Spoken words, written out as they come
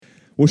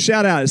Well,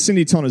 shout out, it's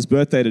Cindy Tonner's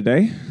birthday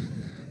today.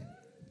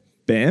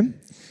 Bam.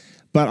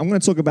 But I'm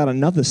going to talk about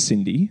another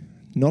Cindy,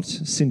 not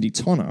Cindy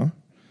Tonner,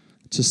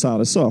 to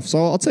start us off.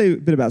 So I'll tell you a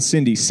bit about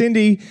Cindy.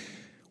 Cindy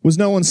was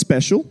no one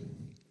special,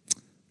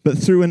 but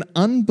through an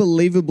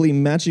unbelievably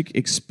magic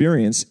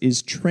experience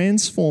is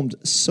transformed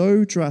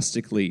so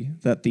drastically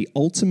that the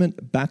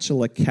ultimate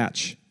bachelor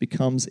catch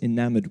becomes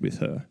enamored with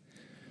her.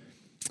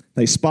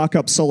 They spark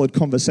up solid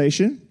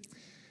conversation,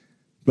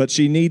 but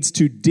she needs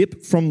to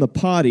dip from the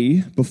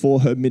party before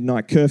her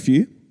midnight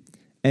curfew,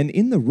 and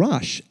in the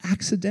rush,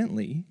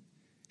 accidentally,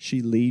 she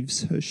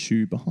leaves her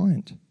shoe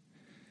behind.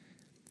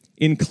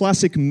 In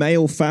classic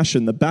male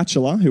fashion, the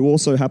bachelor, who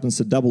also happens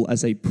to double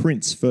as a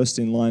prince first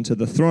in line to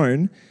the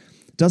throne,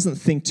 doesn't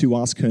think to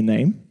ask her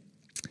name.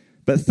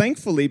 But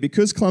thankfully,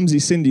 because clumsy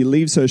Cindy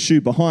leaves her shoe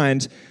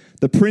behind,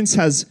 the prince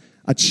has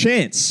a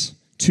chance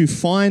to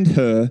find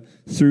her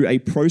through a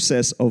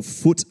process of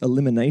foot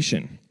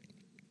elimination.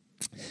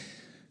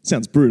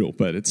 Sounds brutal,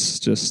 but it's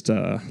just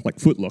like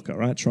Foot Locker,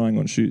 right? Trying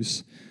on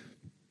shoes.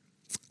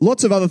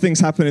 Lots of other things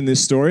happen in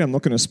this story. I'm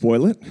not going to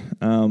spoil it.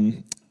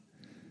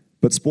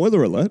 But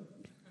spoiler alert,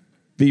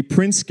 the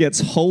prince gets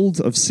hold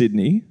of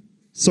Cindy.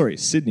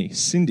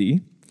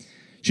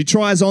 She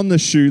tries on the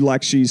shoe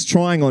like she's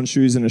trying on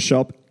shoes in a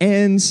shop,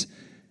 and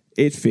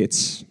it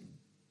fits.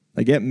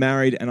 They get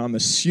married, and I'm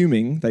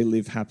assuming they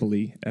live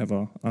happily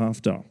ever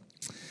after.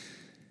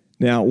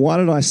 Now, why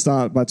did I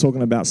start by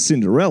talking about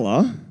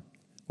Cinderella?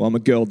 Well, I'm a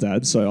girl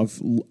dad, so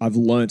I've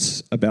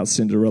learnt about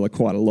Cinderella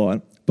quite a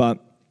lot. But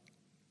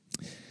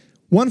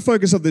one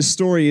focus of this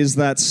story is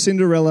that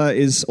Cinderella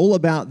is all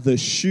about the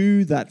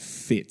shoe that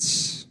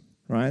fits,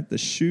 right? The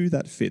shoe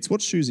that fits.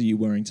 What shoes are you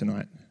wearing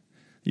tonight?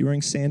 Are you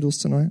wearing sandals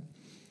tonight?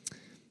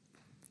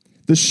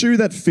 The shoe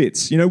that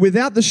fits. You know,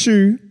 without the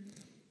shoe,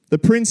 the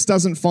prince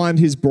doesn't find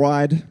his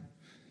bride,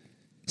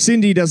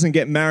 Cindy doesn't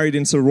get married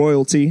into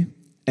royalty,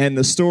 and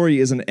the story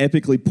is an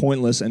epically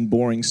pointless and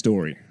boring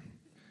story.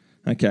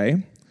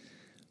 Okay?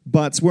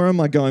 But where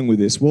am I going with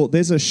this? Well,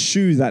 there's a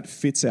shoe that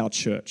fits our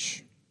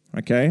church.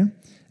 Okay?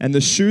 And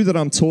the shoe that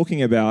I'm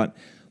talking about,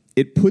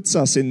 it puts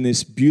us in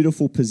this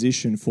beautiful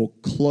position for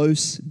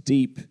close,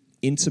 deep,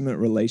 intimate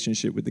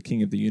relationship with the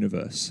King of the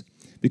universe.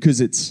 Because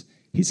it's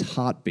his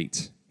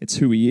heartbeat. It's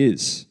who he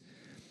is.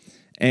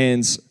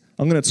 And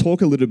I'm going to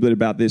talk a little bit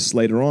about this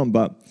later on,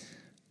 but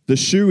the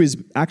shoe is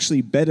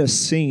actually better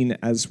seen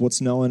as what's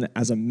known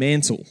as a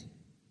mantle.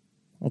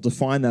 I'll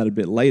define that a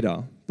bit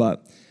later,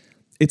 but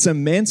it's a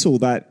mantle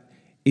that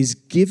is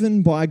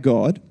given by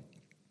God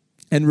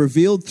and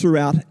revealed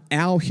throughout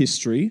our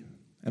history,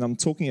 and I'm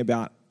talking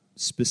about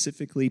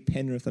specifically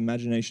Penrith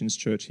Imaginations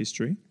Church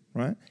history,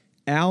 right?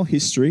 Our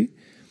history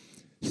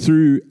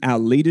through our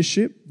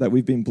leadership that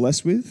we've been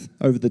blessed with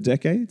over the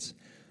decades,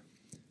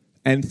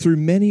 and through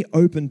many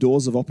open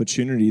doors of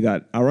opportunity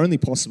that are only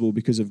possible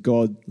because of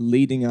God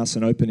leading us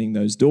and opening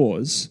those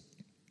doors,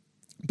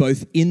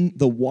 both in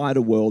the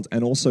wider world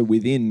and also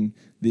within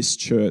this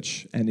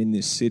church and in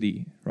this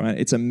city, right?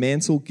 It's a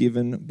mantle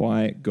given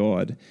by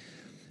God.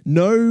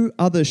 No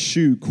other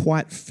shoe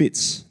quite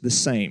fits the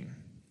same.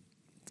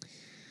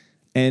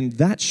 And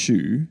that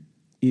shoe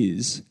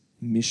is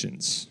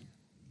missions.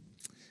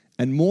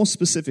 And more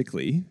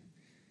specifically,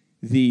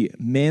 the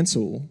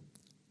mantle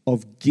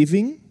of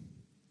giving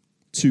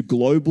to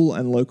global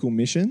and local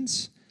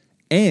missions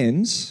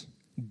and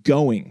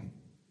going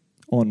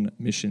on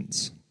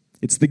missions.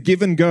 It's the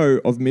give and go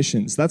of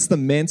missions. That's the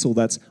mantle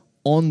that's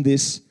on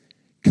this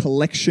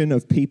collection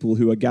of people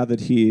who are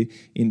gathered here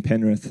in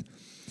Penrith.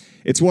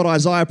 It's what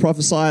Isaiah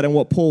prophesied and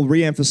what Paul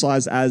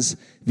re-emphasized as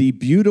the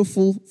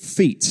beautiful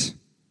feet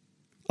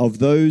of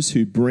those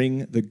who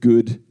bring the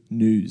good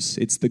news.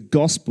 It's the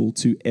gospel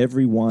to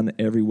everyone,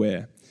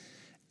 everywhere.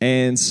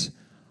 And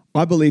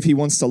I believe he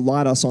wants to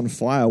light us on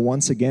fire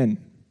once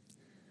again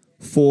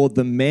for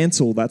the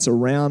mantle that's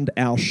around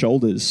our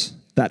shoulders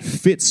that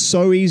fits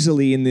so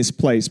easily in this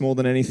place more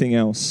than anything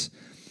else.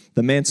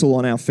 The mantle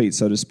on our feet,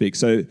 so to speak.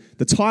 So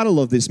the title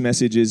of this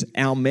message is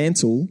Our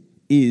Mantle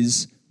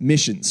is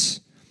Missions.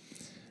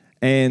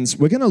 And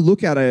we're going to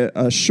look at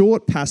a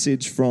short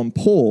passage from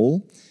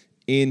Paul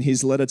in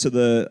his letter to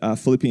the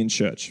Philippian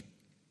church.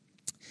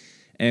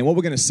 And what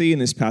we're going to see in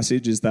this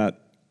passage is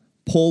that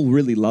Paul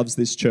really loves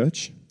this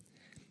church.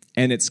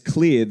 And it's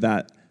clear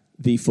that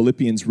the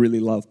Philippians really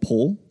love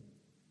Paul.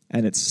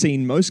 And it's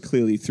seen most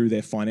clearly through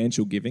their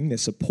financial giving, their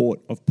support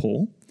of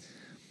Paul.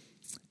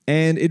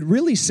 And it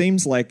really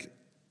seems like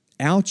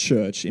our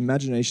church,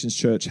 Imaginations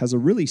Church, has a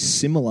really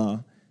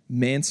similar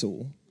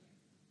mantle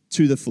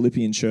to the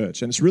Philippian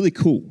church. And it's really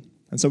cool.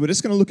 And so we're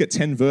just going to look at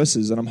 10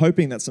 verses, and I'm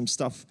hoping that some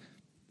stuff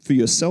for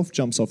yourself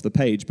jumps off the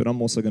page, but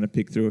I'm also going to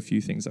pick through a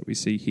few things that we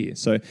see here.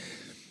 So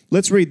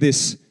let's read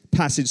this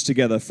passage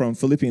together from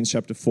Philippians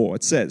chapter 4.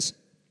 It says,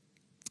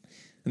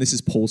 and this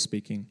is Paul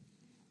speaking,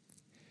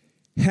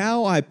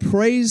 "How I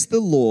praise the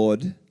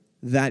Lord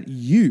that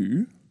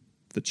you,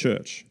 the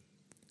church,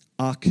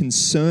 are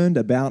concerned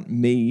about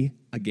me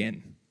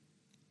again.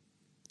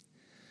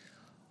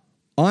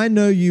 I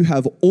know you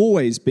have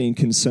always been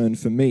concerned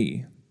for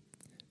me,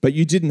 but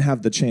you didn't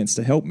have the chance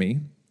to help me.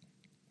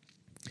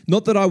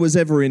 Not that I was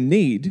ever in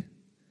need,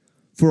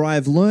 for I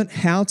have learnt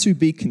how to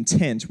be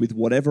content with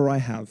whatever I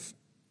have.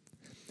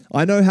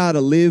 I know how to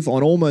live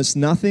on almost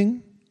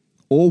nothing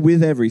or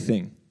with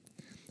everything.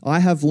 I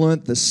have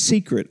learnt the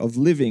secret of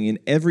living in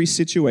every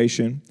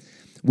situation,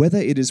 whether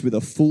it is with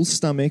a full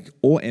stomach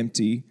or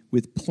empty,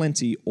 with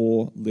plenty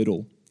or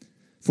little.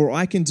 For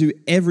I can do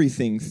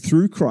everything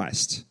through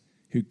Christ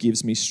who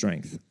gives me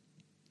strength.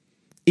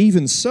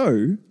 Even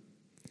so,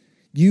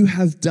 you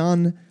have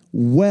done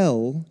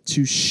well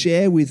to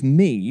share with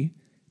me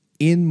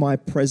in my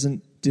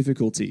present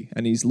difficulty.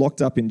 And he's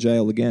locked up in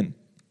jail again.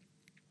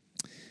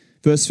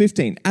 Verse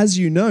 15, as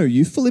you know,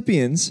 you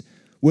Philippians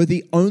were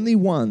the only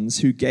ones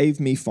who gave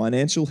me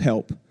financial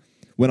help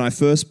when I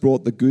first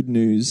brought you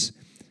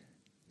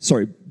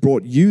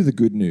the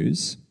good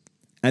news,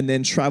 and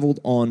then traveled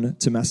on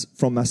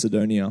from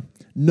Macedonia.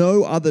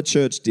 No other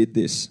church did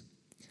this.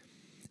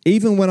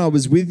 Even when I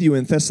was with you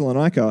in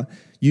Thessalonica,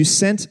 you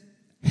sent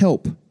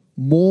help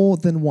more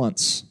than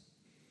once.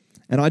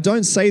 And I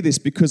don't say this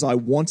because I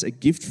want a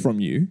gift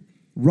from you.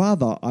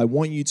 Rather, I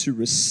want you to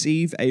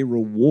receive a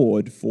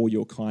reward for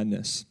your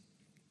kindness.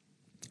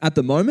 At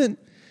the moment,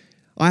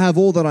 I have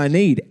all that I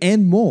need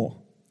and more.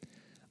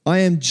 I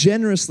am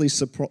generously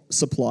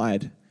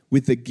supplied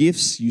with the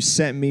gifts you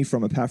sent me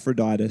from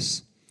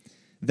Epaphroditus.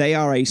 They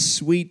are a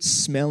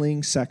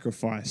sweet-smelling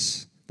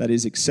sacrifice that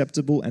is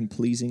acceptable and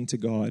pleasing to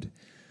God.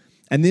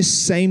 And this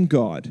same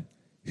God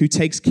who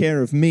takes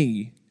care of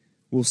me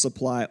will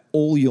supply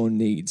all your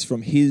needs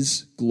from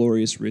his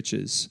glorious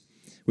riches,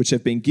 which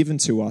have been given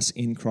to us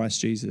in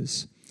Christ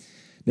Jesus.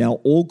 Now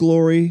all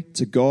glory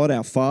to God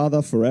our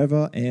Father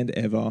forever and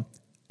ever.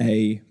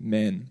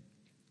 Amen.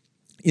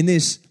 In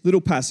this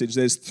little passage,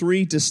 there's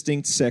 3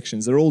 distinct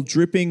sections. They're all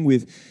dripping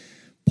with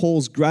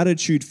Paul's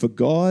gratitude for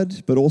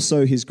God, but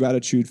also his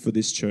gratitude for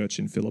this church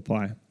in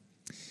Philippi.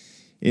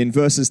 In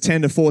verses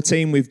 10 to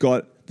 14, we've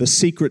got the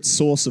secret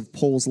source of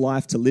Paul's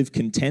life to live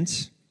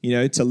content,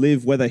 to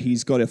live whether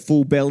he's got a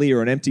full belly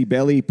or an empty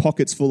belly,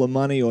 pockets full of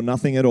money or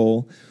nothing at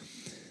all.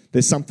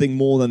 There's something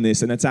more than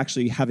this, and it's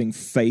actually having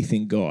faith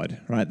in God,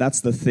 right?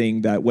 That's the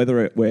thing, that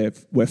whether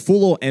we're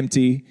full or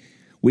empty,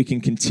 we can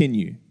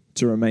continue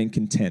to remain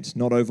content,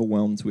 not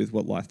overwhelmed with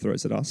what life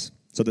throws at us.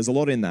 So there's a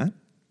lot in that.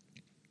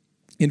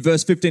 In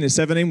verse 15 to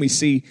 17, we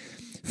see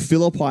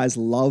Philippi's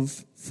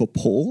love for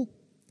Paul,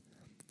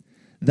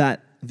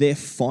 that their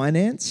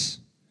finance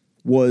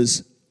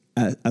was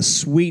a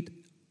sweet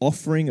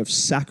offering of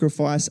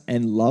sacrifice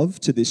and love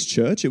to this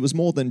church. It was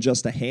more than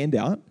just a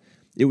handout.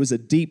 It was a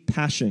deep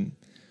passion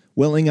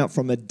welling up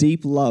from a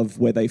deep love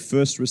where they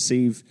first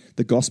received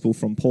the gospel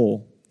from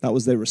Paul. That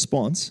was their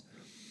response.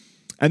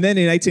 And then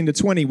in 18 to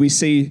 20, we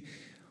see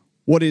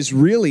what is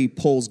really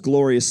Paul's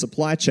glorious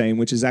supply chain,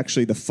 which is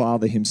actually the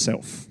Father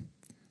himself,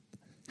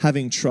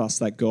 having trust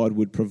that God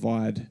would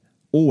provide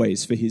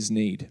always for his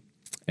need.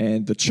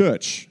 And the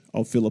church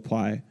of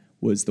Philippi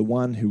was the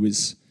one who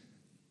was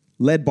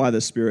led by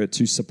the Spirit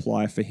to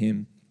supply for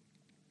him.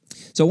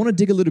 So I want to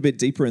dig a little bit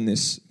deeper in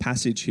this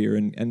passage here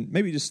and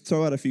maybe just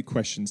throw out a few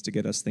questions to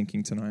get us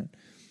thinking tonight.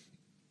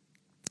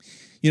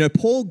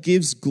 Paul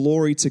gives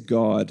glory to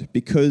God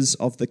because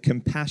of the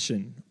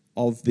compassion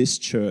of this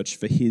church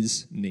for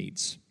his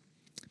needs.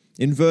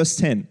 In verse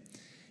 10,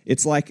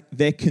 it's like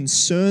their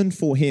concern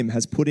for him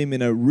has put him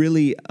in a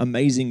really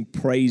amazing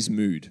praise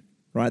mood,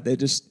 right?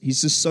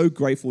 He's just so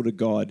grateful to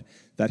God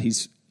that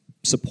he's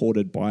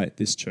supported by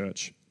this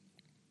church.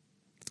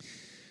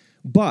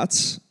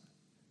 But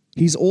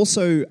he's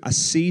also a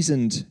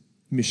seasoned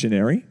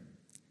missionary,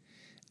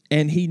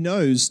 and he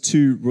knows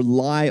to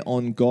rely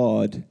on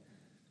God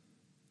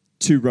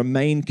to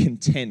remain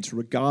content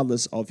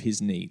regardless of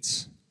his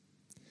needs.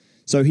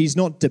 So he's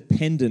not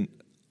dependent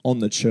on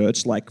the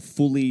church, like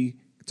fully,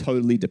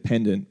 totally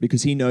dependent,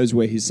 because he knows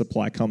where his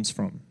supply comes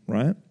from,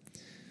 right?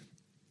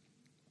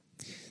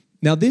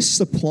 Now, this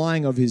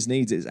supplying of his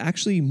needs is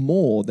actually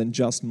more than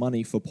just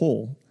money for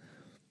Paul.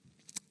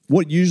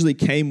 What usually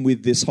came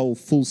with this whole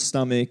full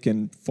stomach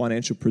and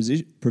financial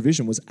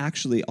provision was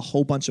actually a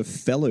whole bunch of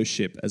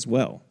fellowship as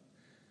well.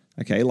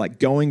 Okay, like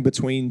going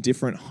between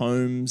different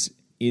homes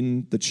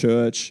in the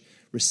church,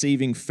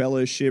 receiving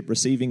fellowship,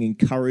 receiving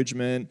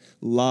encouragement,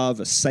 love,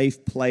 a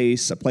safe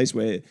place, a place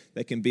where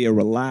there can be a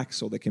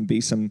relax or there can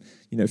be some,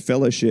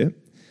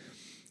 fellowship.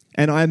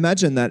 And I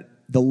imagine that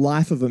the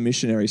life of a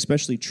missionary,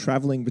 especially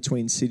traveling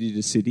between city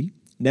to city,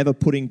 never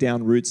putting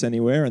down roots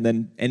anywhere and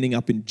then ending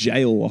up in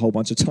jail a whole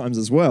bunch of times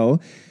as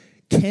well,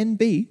 can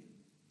be,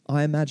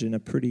 I imagine, a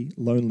pretty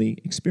lonely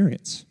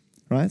experience,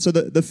 right? So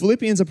the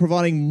Philippians are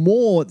providing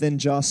more than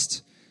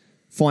just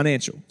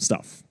financial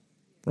stuff,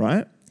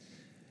 right?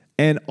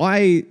 And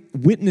I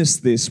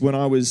witnessed this when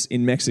I was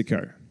in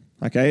Mexico,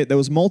 okay? There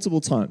was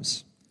multiple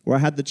times where I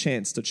had the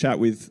chance to chat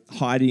with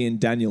Heidi and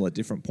Daniel at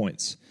different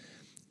points.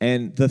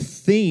 And the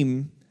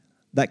theme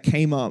that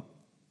came up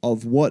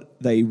of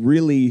what they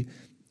really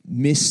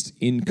missed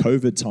in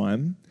COVID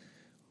time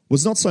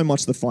was not so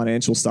much the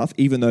financial stuff,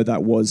 even though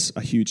that was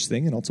a huge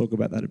thing, and I'll talk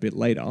about that a bit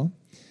later,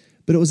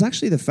 But it was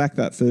actually the fact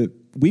that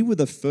we were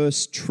the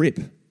first trip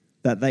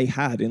that they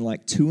had in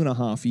like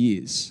 2.5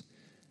 years.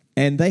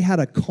 And they had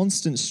a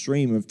constant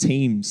stream of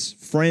teams,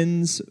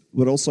 friends,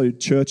 but also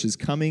churches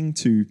coming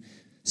to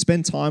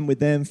spend time with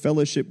them,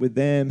 fellowship with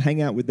them,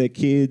 hang out with their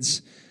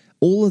kids.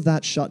 All of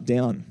that shut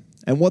down.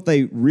 And what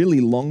they really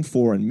longed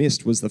for and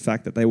missed was the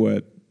fact that they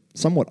were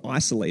somewhat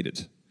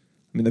isolated.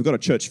 I mean, they've got a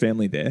church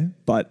family there,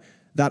 but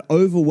that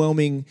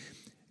overwhelming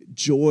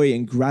joy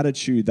and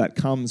gratitude that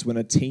comes when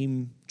a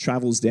team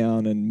travels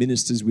down and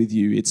ministers with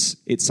you, it's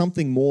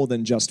something more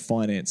than just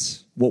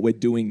finance, what we're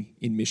doing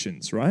in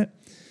missions, right?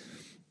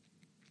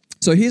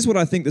 So here's what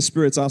I think the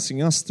Spirit's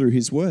asking us through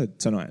His Word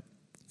tonight,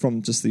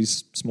 from just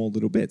these small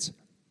little bits.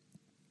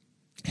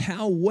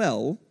 How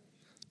well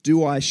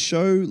do I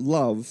show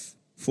love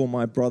for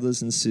my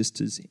brothers and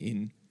sisters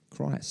in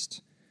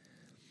Christ?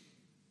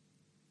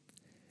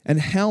 And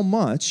how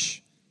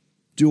much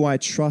do I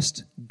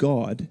trust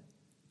God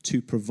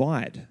to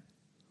provide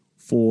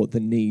for the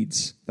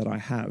needs that I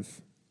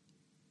have?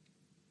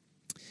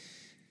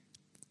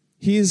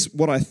 Here's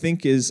what I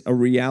think is a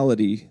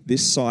reality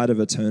this side of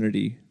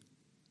eternity.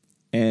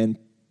 And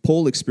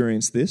Paul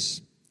experienced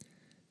this.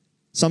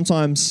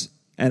 Sometimes,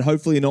 and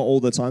hopefully not all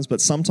the times,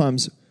 but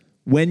sometimes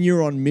when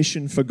you're on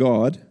mission for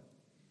God,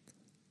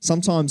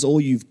 sometimes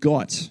all you've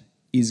got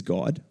is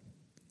God,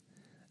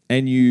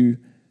 and you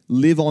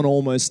live on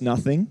almost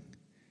nothing,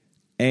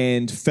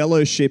 and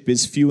fellowship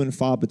is few and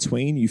far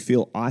between. You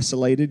feel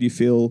isolated, you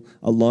feel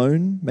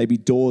alone, maybe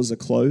doors are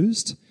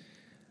closed.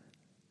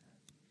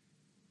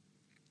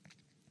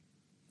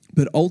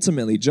 But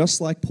ultimately, just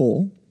like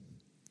Paul,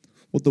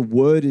 what the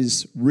Word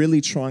is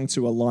really trying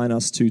to align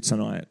us to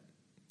tonight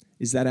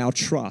is that our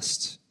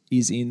trust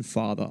is in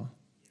Father.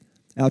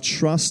 Our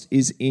trust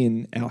is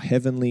in our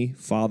Heavenly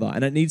Father,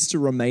 and it needs to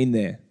remain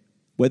there,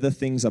 whether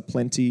things are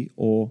plenty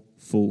or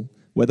full,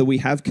 whether we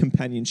have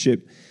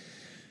companionship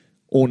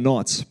or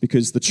not,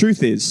 because the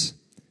truth is,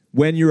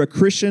 when you're a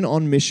Christian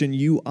on mission,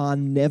 you are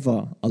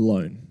never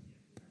alone.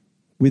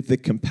 With the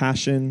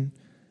compassion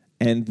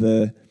and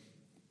the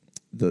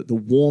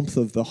warmth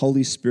of the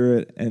Holy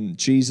Spirit and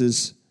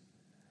Jesus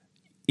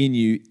in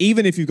you,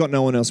 even if you've got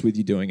no one else with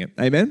you doing it.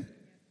 Amen?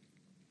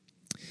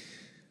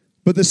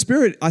 But the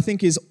Spirit, I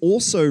think, is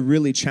also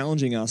really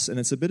challenging us, and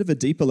it's a bit of a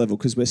deeper level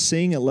because we're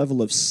seeing a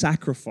level of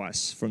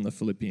sacrifice from the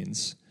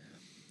Philippians.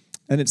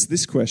 And it's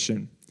this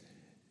question: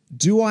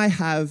 do I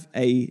have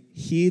a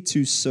here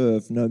to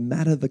serve no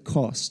matter the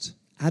cost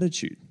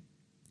attitude?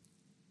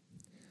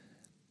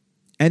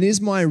 And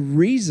is my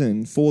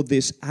reason for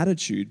this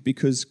attitude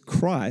because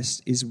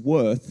Christ is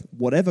worth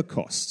whatever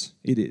cost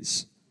it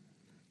is?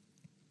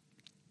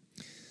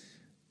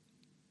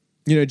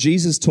 You know,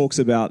 Jesus talks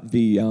about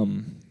the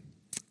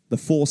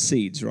 4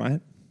 seeds,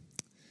 right?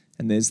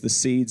 And there's the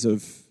seeds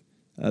of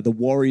the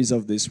worries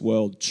of this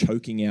world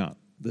choking out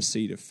the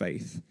seed of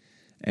faith.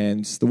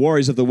 And the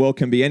worries of the world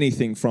can be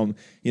anything from,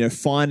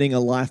 finding a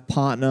life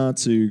partner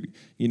to,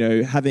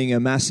 having a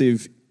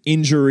massive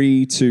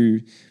injury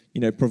to,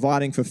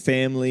 providing for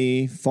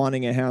family,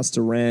 finding a house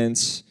to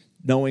rent,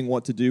 knowing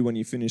what to do when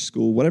you finish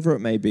school, whatever it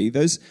may be.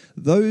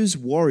 Those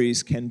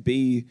worries can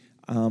be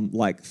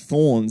like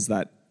thorns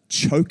that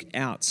choke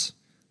out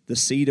the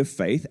seed of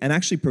faith and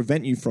actually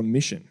prevent you from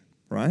mission,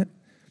 right?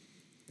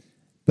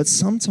 But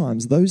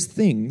sometimes those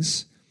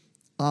things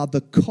are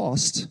the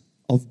cost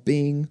of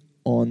being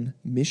on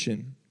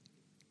mission.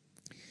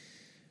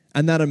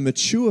 And that a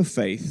mature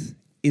faith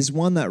is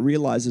one that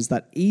realizes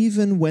that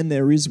even when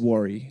there is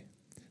worry,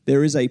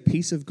 there is a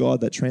peace of God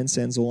that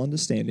transcends all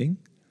understanding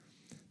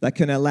that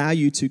can allow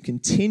you to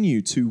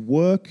continue to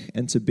work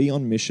and to be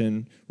on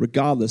mission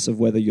regardless of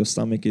whether your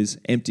stomach is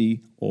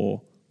empty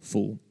or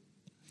full.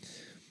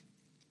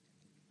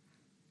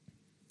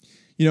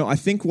 I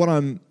think what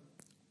I'm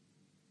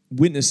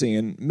witnessing,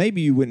 and maybe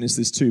you witness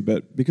this too,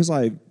 but because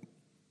I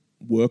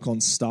work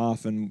on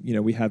staff and,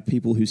 we have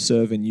people who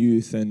serve in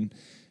youth and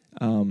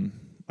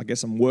I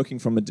guess I'm working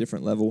from a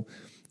different level,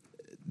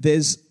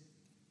 there's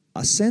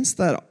a sense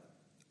that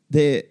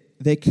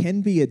there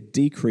can be a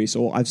decrease,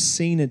 or I've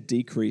seen a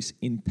decrease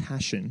in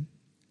passion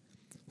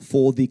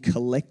for the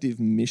collective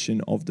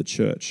mission of the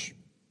church,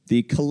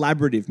 the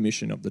collaborative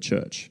mission of the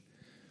church.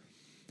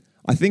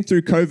 I think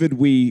through COVID,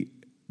 we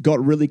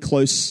got really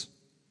close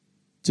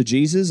to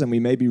Jesus and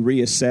we maybe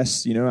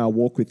reassessed, our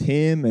walk with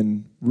Him,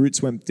 and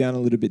roots went down a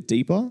little bit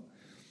deeper.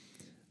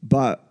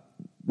 But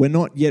we're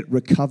not yet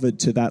recovered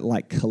to that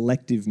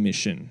collective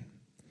mission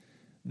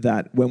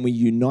that when we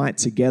unite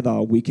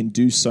together, we can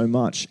do so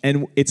much.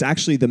 And it's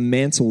actually the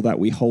mantle that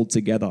we hold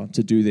together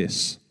to do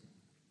this.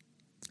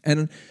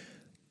 And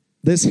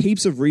there's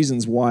heaps of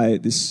reasons why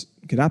this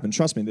could happen.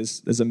 Trust me,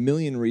 there's a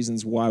million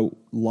reasons why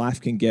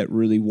life can get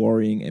really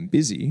worrying and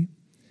busy.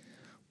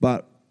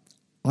 But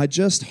I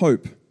just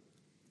hope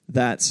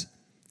that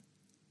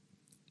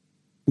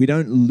we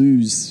don't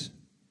lose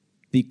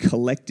the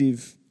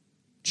collective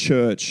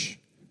church,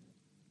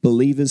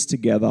 believers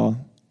together,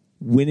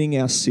 winning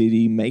our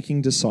city,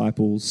 making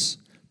disciples,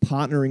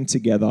 partnering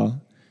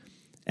together,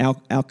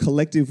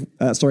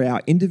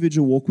 our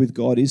individual walk with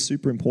God is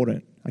super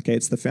important. Okay,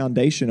 it's the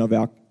foundation of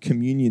our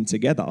communion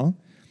together.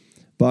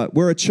 But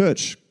we're a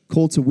church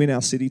called to win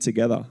our city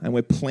together, and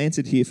we're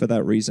planted here for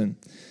that reason.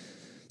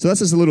 So that's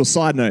just a little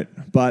side note,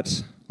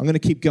 but I'm going to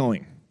keep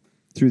going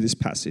through this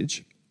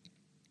passage.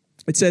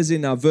 It says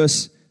in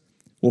verse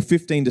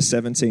 15 to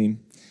 17,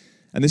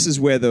 and this is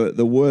where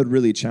the word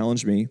really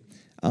challenged me.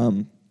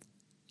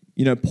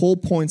 Paul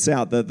points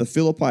out that the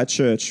Philippi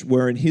church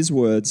were, in his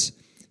words,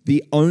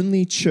 the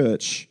only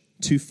church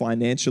to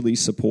financially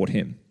support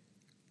him.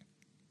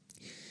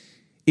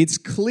 It's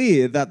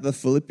clear that the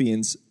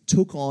Philippians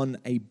took on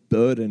a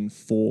burden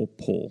for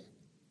Paul.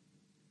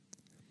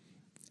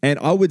 And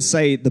I would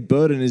say the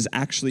burden is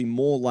actually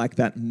more like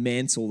that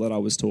mantle that I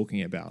was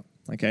talking about,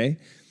 okay?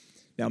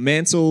 Now,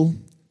 mantle,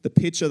 the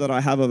picture that I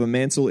have of a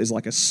mantle is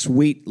like a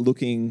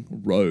sweet-looking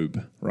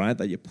robe, right,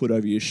 that you put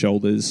over your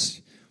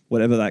shoulders,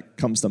 whatever that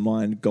comes to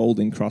mind, gold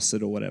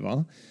encrusted or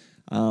whatever.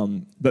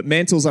 But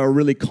mantles are a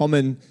really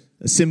common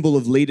symbol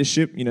of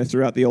leadership,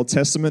 throughout the Old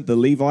Testament. The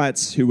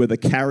Levites, who were the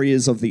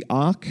carriers of the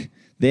ark,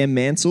 their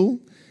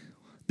mantle,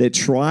 their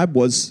tribe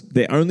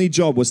their only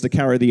job was to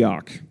carry the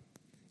ark.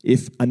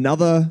 If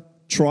another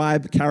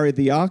tribe carried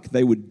the ark,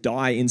 they would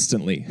die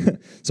instantly.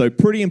 So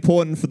pretty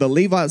important for the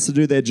Levites to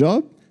do their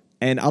job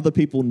and other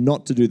people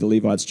not to do the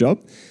Levites'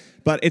 job.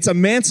 But it's a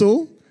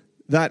mantle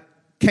that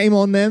came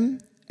on them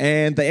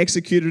and they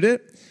executed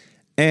it.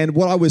 And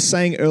what I was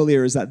saying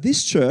earlier is that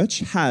this church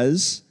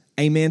has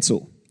a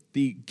mantle,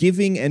 the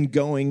giving and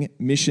going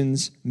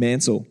missions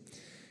mantle.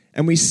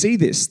 And we see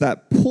this,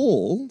 that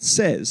Paul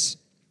says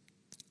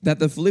that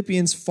the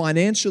Philippians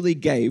financially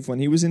gave when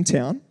he was in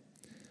town,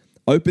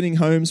 opening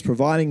homes,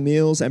 providing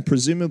meals, and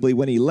presumably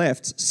when he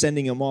left,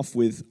 sending him off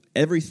with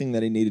everything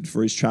that he needed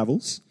for his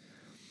travels.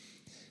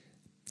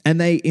 And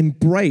they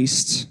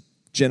embraced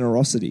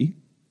generosity.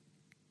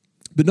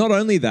 But not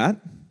only that,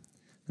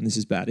 and this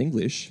is bad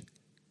English,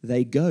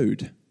 they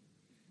goad.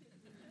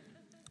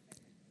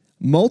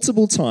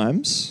 Multiple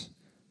times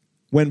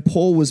when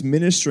Paul was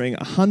ministering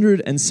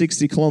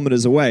 160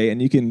 kilometers away,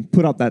 and you can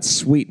put up that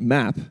sweet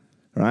map,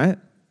 right?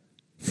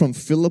 From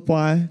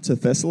Philippi to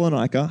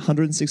Thessalonica,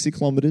 160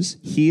 kilometers,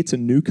 here to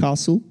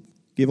Newcastle,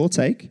 give or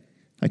take,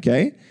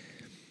 okay?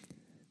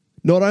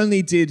 Not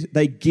only did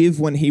they give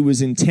when he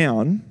was in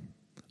town,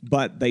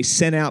 but they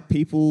sent out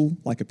people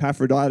like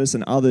Epaphroditus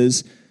and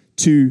others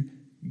to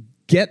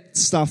get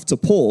stuff to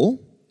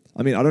Paul.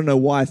 I mean, I don't know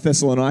why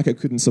Thessalonica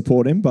couldn't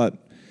support him, but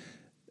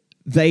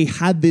they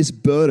had this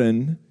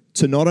burden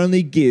to not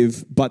only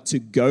give, but to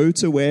go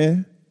to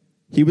where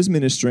he was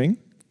ministering.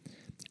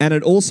 And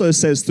it also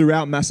says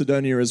throughout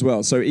Macedonia as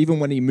well. So even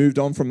when he moved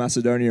on from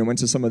Macedonia and went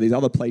to some of these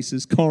other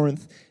places,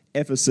 Corinth,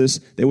 Ephesus,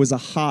 there was a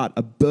heart,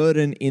 a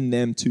burden in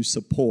them to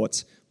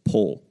support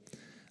Paul.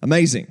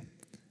 Amazing.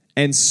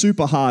 And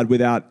super hard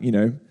without,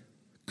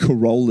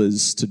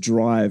 Corollas to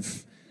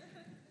drive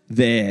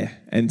there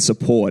and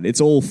support.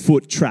 It's all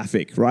foot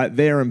traffic, right?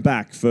 There and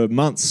back for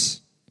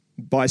months,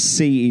 by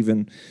sea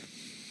even.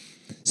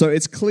 So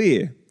it's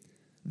clear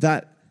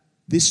that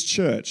this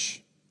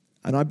church,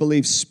 and I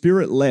believe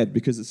Spirit-led,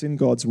 because it's in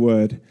God's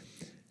word,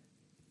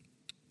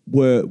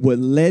 were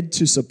led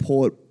to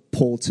support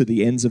Paul to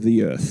the ends of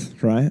the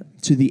earth, right?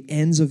 To the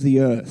ends of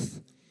the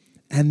earth.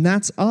 And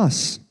that's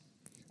us.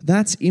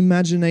 That's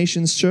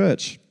Imagination's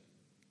church.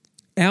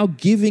 Our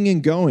giving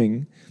and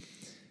going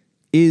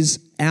is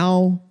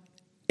our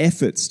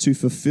efforts to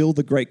fulfill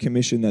the Great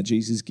Commission that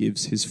Jesus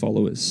gives his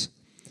followers.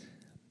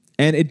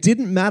 And it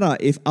didn't matter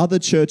if other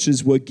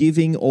churches were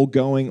giving or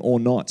going or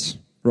not,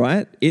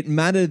 right? It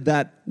mattered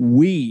that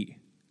we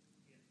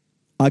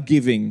are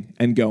giving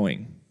and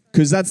going,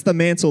 because that's the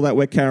mantle that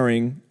we're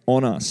carrying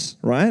on us,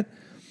 right?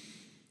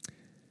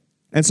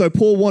 And so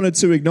Paul wanted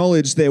to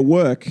acknowledge their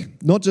work,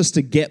 not just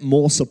to get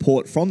more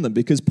support from them,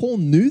 because Paul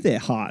knew their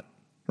heart,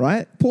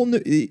 right? Paul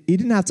knew, he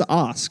didn't have to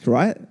ask,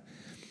 right?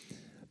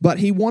 But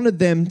he wanted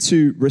them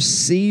to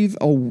receive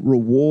a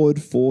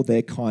reward for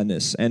their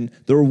kindness. And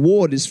the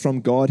reward is from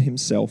God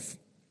himself,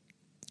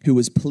 who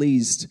was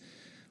pleased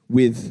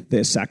with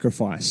their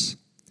sacrifice.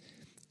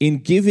 In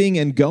giving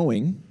and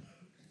going,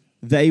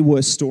 they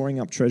were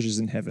storing up treasures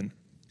in heaven.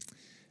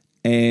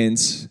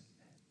 And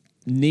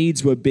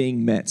needs were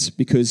being met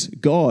because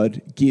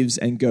God gives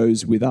and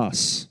goes with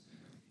us.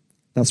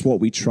 That's what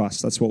we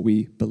trust. That's what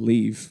we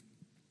believe.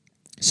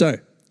 So,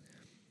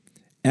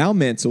 our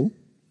mantle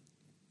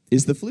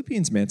is the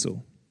Philippians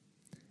mantle.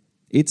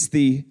 It's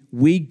the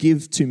we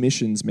give to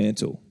missions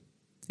mantle.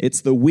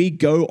 It's the we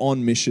go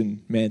on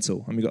mission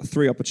mantle. And we've got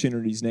 3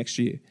 opportunities next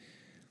year.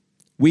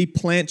 We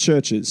plant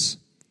churches.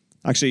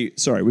 Actually,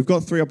 we've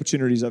got 3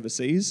 opportunities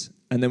overseas,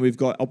 and then we've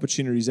got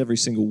opportunities every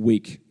single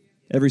week,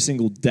 every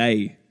single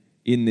day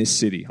in this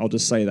city. I'll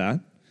just say that.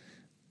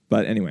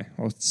 But anyway,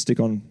 I'll stick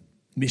on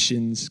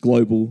missions,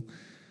 global.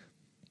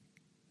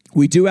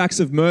 We do acts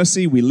of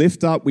mercy, we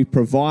lift up, we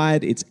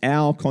provide. It's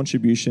our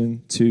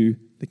contribution to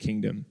the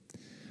kingdom.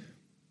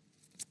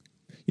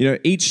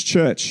 Each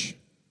church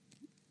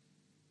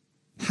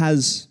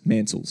has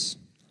mantles.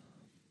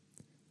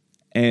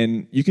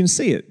 And you can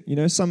see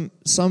it.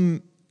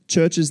 Some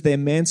churches, their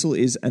mantle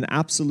is an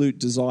absolute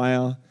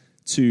desire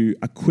to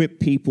equip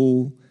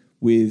people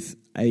with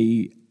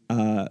a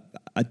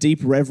deep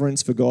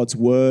reverence for God's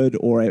word,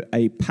 or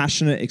a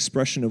passionate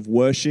expression of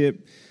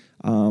worship,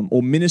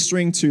 or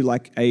ministering to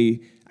like a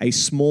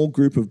small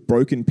group of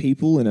broken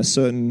people in a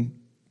certain,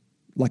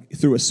 like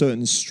through a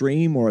certain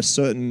stream or a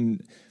certain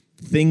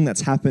thing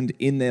that's happened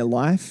in their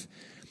life.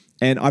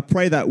 And I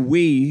pray that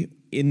we,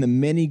 in the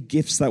many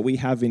gifts that we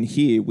have in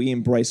here, we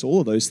embrace all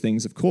of those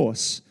things, of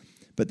course.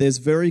 But there's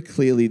very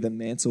clearly the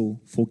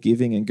mantle for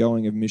giving and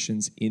going of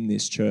missions in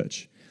this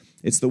church.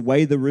 It's the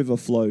way the river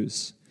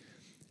flows.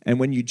 And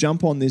when you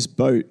jump on this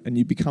boat and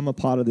you become a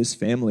part of this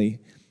family,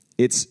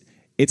 it's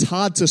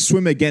hard to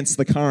swim against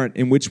the current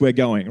in which we're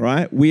going,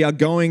 right? We are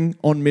going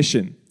on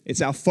mission.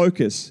 It's our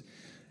focus.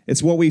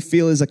 It's what we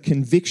feel is a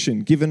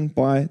conviction given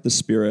by the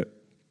Spirit.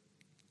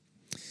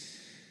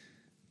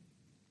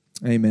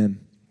 Amen.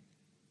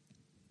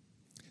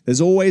 There's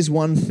always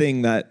one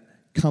thing that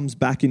comes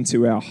back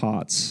into our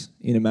hearts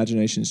in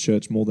Imaginations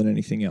Church more than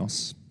anything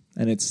else,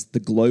 and it's the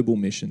global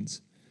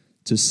missions,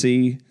 to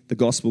see the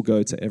gospel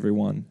go to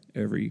everyone,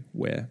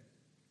 everywhere.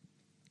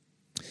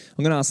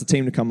 I'm going to ask the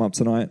team to come up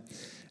tonight,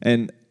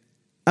 and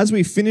as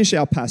we finish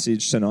our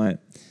passage tonight,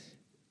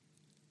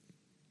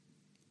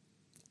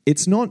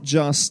 it's not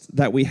just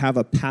that we have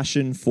a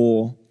passion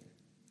for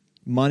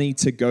money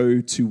to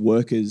go to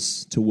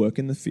workers to work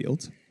in the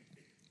field.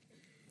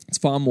 It's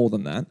far more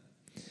than that.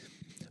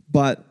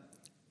 But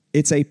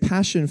it's a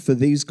passion for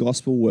these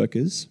gospel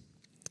workers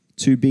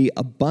to be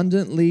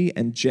abundantly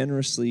and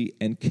generously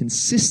and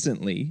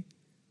consistently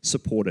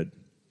supported.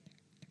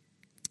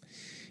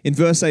 In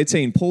verse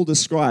 18, Paul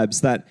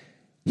describes that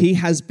he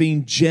has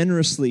been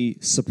generously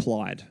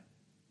supplied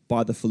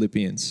by the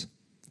Philippians.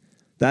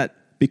 That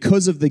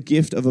because of the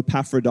gift of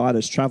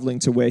Epaphroditus traveling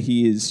to where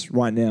he is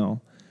right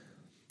now,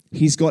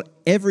 he's got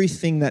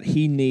everything that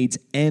he needs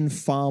and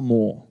far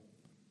more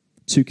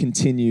to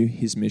continue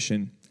his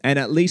mission. And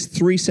at least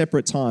 3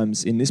 separate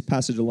times in this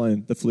passage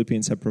alone, the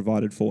Philippians have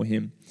provided for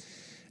him.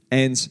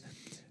 And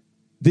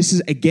this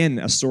is, again,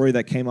 a story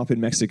that came up in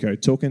Mexico.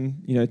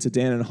 Talking, to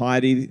Dan and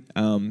Heidi,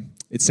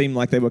 it seemed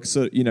like they were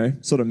sort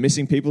of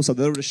missing people. So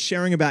they were just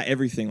sharing about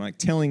everything, like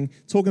talking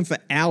for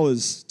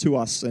hours to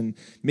us and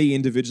me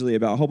individually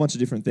about a whole bunch of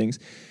different things.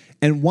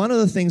 And one of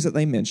the things that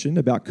they mentioned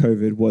about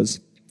COVID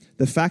was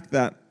the fact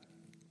that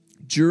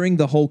during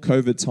the whole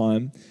COVID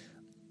time,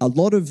 a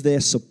lot of their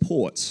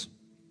support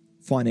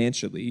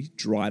financially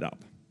dried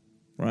up,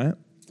 right?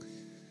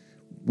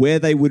 Where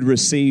they would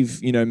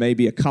receive,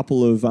 maybe a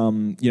couple of,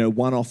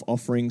 one-off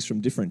offerings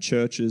from different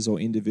churches or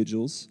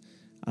individuals,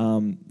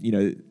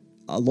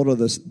 a lot of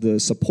the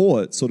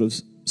support sort of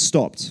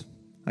stopped,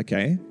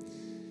 okay?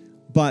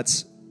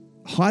 But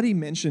Heidi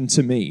mentioned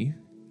to me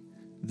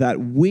that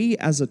we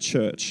as a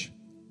church,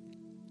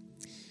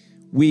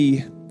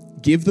 we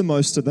give the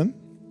most to them.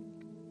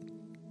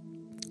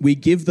 We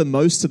give the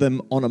most to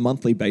them on a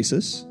monthly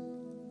basis.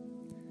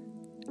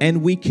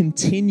 And we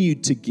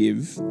continued to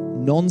give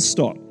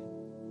non-stop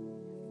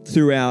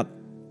throughout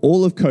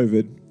all of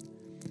COVID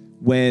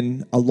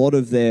when a lot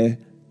of their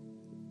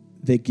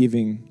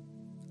giving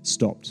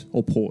stopped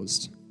or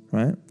paused,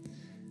 right?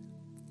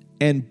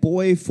 And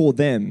boy, for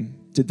them,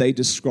 did they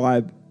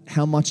describe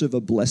how much of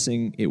a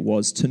blessing it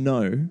was to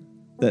know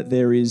that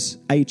there is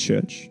a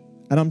church,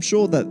 and I'm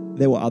sure that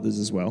there were others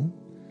as well,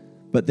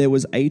 but there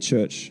was a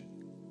church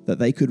that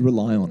they could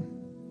rely on,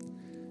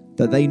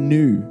 that they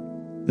knew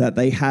that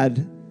they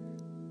had,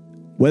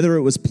 whether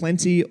it was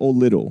plenty or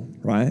little,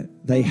 right?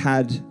 They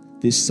had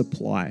this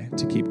supply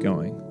to keep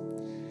going.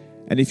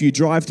 And if you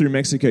drive through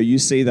Mexico, you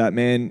see that,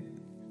 man,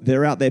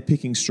 they're out there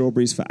picking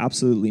strawberries for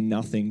absolutely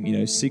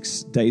nothing,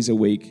 6 days a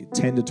week,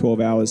 10 to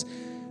 12 hours.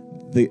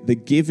 The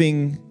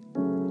giving,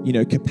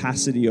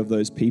 capacity of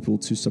those people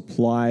to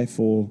supply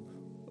for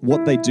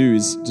what they do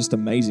is just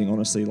amazing,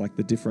 honestly, like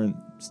the different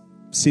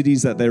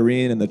cities that they're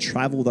in and the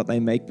travel that they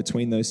make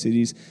between those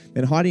cities.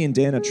 And Heidi and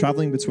Dan are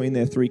traveling between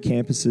their 3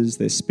 campuses.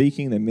 They're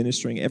speaking, they're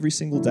ministering every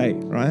single day,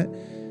 right?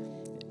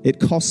 It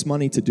costs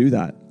money to do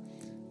that,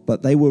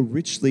 but they were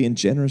richly and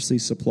generously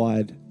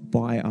supplied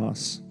by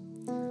us.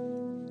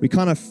 We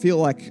kind of feel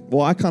like,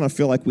 I kind of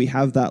feel like we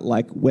have that,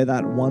 like we're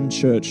that one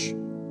church.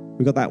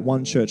 We've got that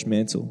one church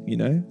mantle,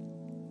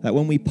 that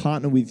when we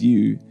partner with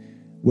you,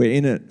 we're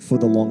in it for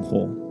the long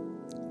haul,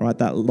 right?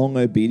 That long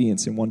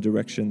obedience in one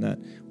direction that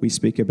we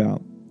speak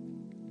about.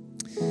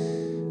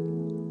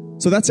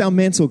 So that's our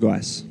mantle,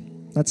 guys.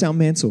 That's our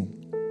mantle.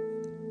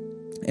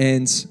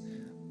 And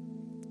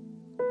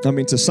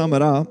to sum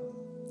it up,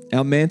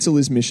 our mantle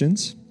is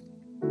missions.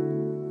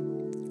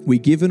 We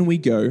give and we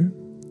go.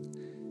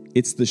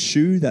 It's the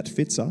shoe that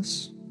fits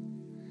us.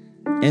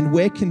 And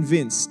we're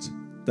convinced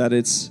that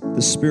it's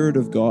the Spirit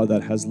of God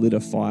that has lit a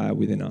fire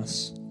within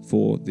us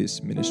for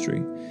this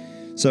ministry.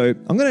 So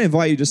I'm going to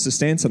invite you just to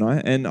stand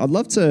tonight, and I'd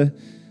love to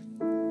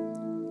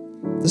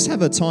just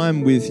have a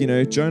time with,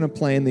 Jonah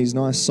playing these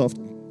nice soft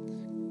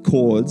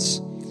chords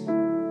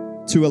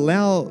to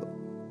allow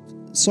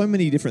so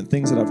many different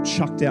things that I've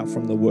chucked out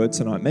from the word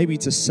tonight, maybe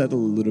to settle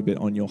a little bit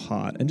on your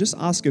heart and just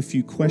ask a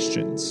few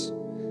questions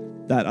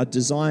that are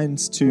designed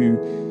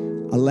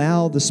to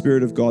allow the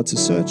Spirit of God to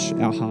search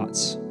our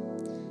hearts.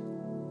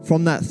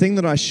 From that thing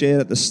that I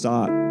shared at the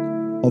start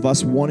of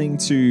us wanting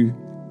to,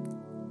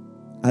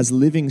 as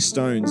living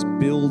stones,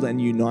 build and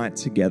unite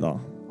together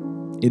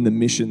in the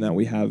mission that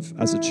we have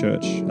as a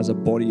church, as a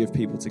body of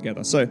people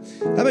together. So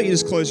how about you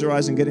just close your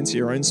eyes and get into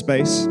your own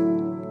space?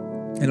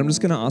 And I'm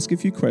just going to ask a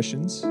few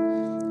questions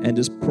and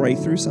just pray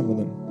through some of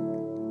them.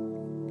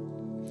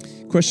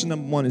 Question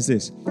number 1 is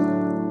this: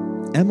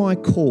 am I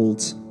called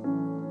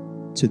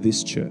to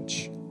this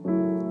church?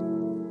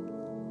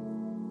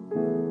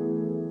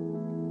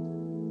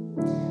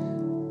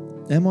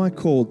 Am I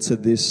called to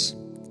this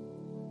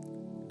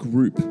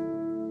group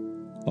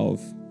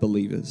of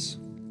believers?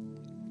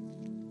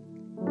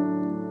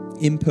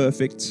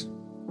 Imperfect,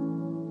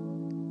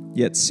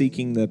 yet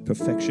seeking the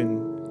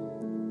perfection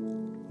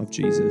of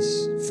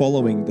Jesus,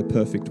 following the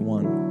perfect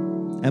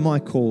one. Am I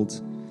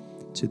called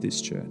to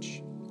this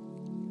church?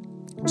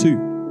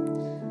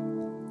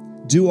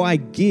 2, do I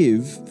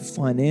give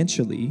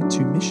financially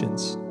to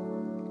missions?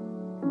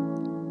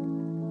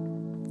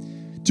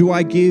 Do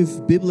I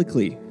give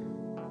biblically,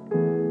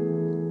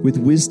 with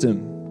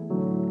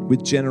wisdom,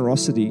 with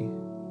generosity,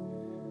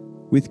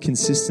 with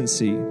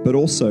consistency, but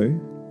also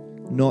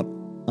not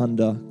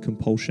under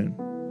compulsion?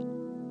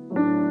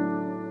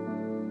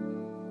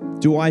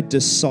 Do I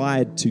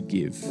decide to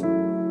give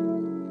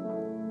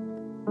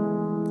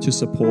to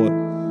support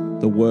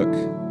the work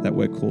that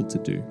we're called to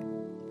do?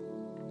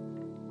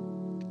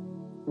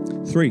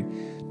 3,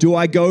 do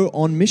I go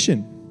on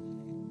mission?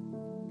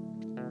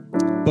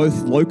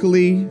 Both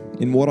locally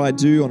in what I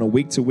do on a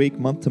week-to-week,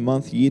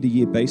 month-to-month,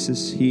 year-to-year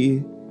basis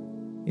here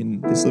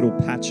in this little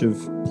patch of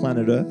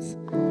planet Earth,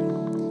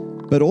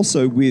 but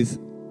also with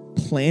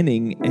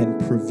planning and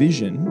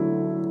provision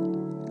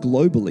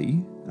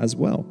globally as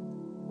well.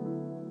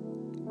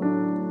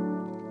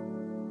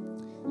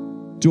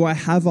 Do I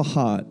have a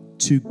heart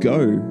to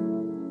go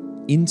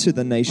into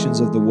the nations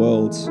of the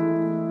world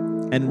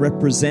and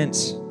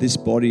represent this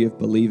body of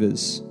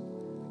believers,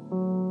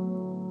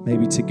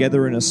 maybe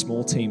together in a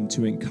small team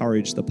to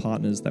encourage the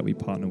partners that we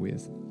partner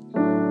with?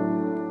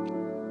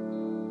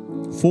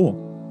 4,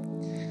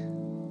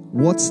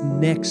 what's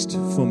next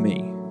for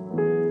me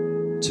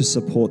to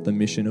support the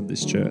mission of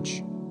this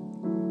church?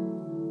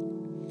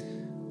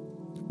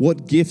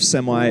 What gifts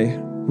am I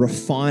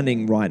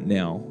refining right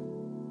now?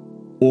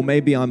 Or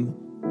maybe I'm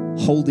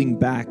holding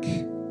back,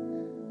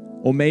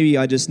 or maybe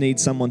I just need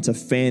someone to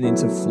fan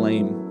into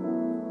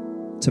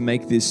flame to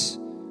make this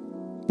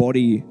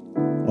body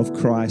of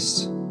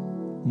Christ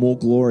more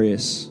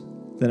glorious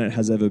than it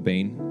has ever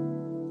been.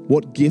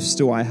 What gifts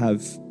do I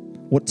have?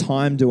 What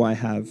time do I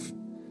have?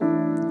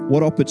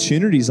 What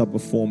opportunities are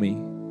before me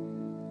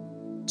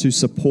to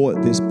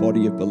support this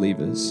body of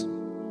believers?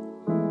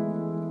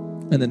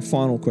 And then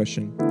final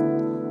question: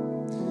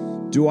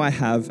 do I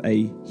have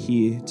a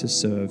here to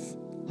serve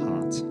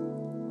heart?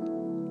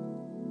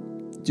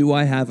 Do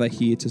I have a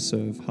here to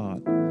serve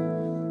heart?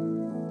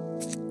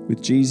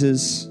 With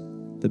Jesus,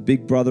 the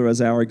big brother, as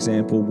our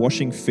example,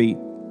 washing feet,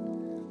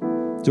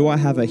 do I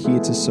have a here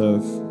to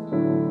serve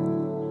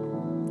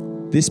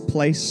this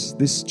place,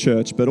 this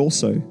church, but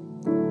also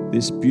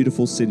this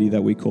beautiful city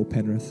that we call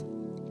Penrith?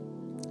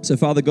 So,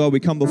 Father God,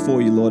 we come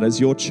before you, Lord, as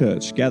your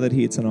church gathered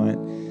here tonight.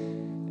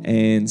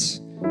 And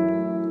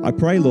I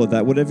pray, Lord,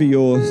 that whatever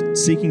you're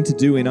seeking to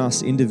do in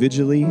us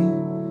individually,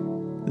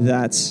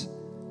 that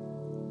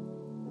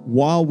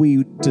while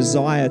we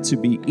desire to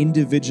be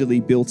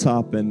individually built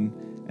up and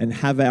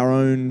have our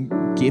own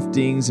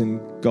giftings and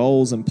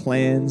goals and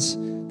plans,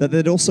 that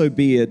there'd also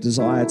be a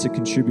desire to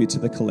contribute to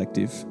the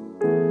collective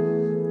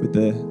with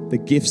the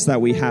gifts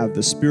that we have,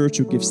 the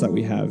spiritual gifts that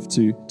we have,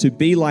 to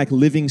be like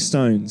living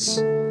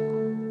stones,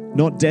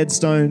 not dead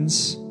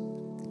stones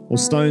or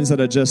stones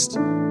that are just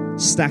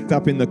stacked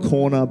up in the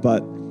corner,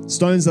 but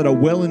stones that are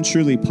well and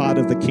truly part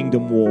of the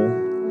kingdom wall,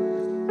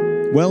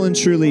 well and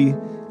truly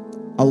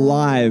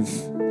alive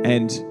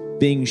and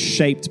being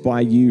shaped by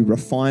you,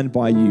 refined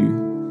by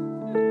you,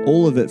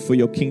 all of it for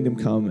your kingdom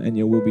come and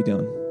your will be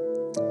done.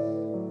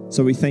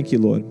 So we thank you,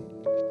 Lord.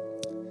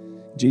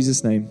 In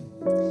Jesus' name,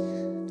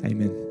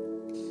 amen.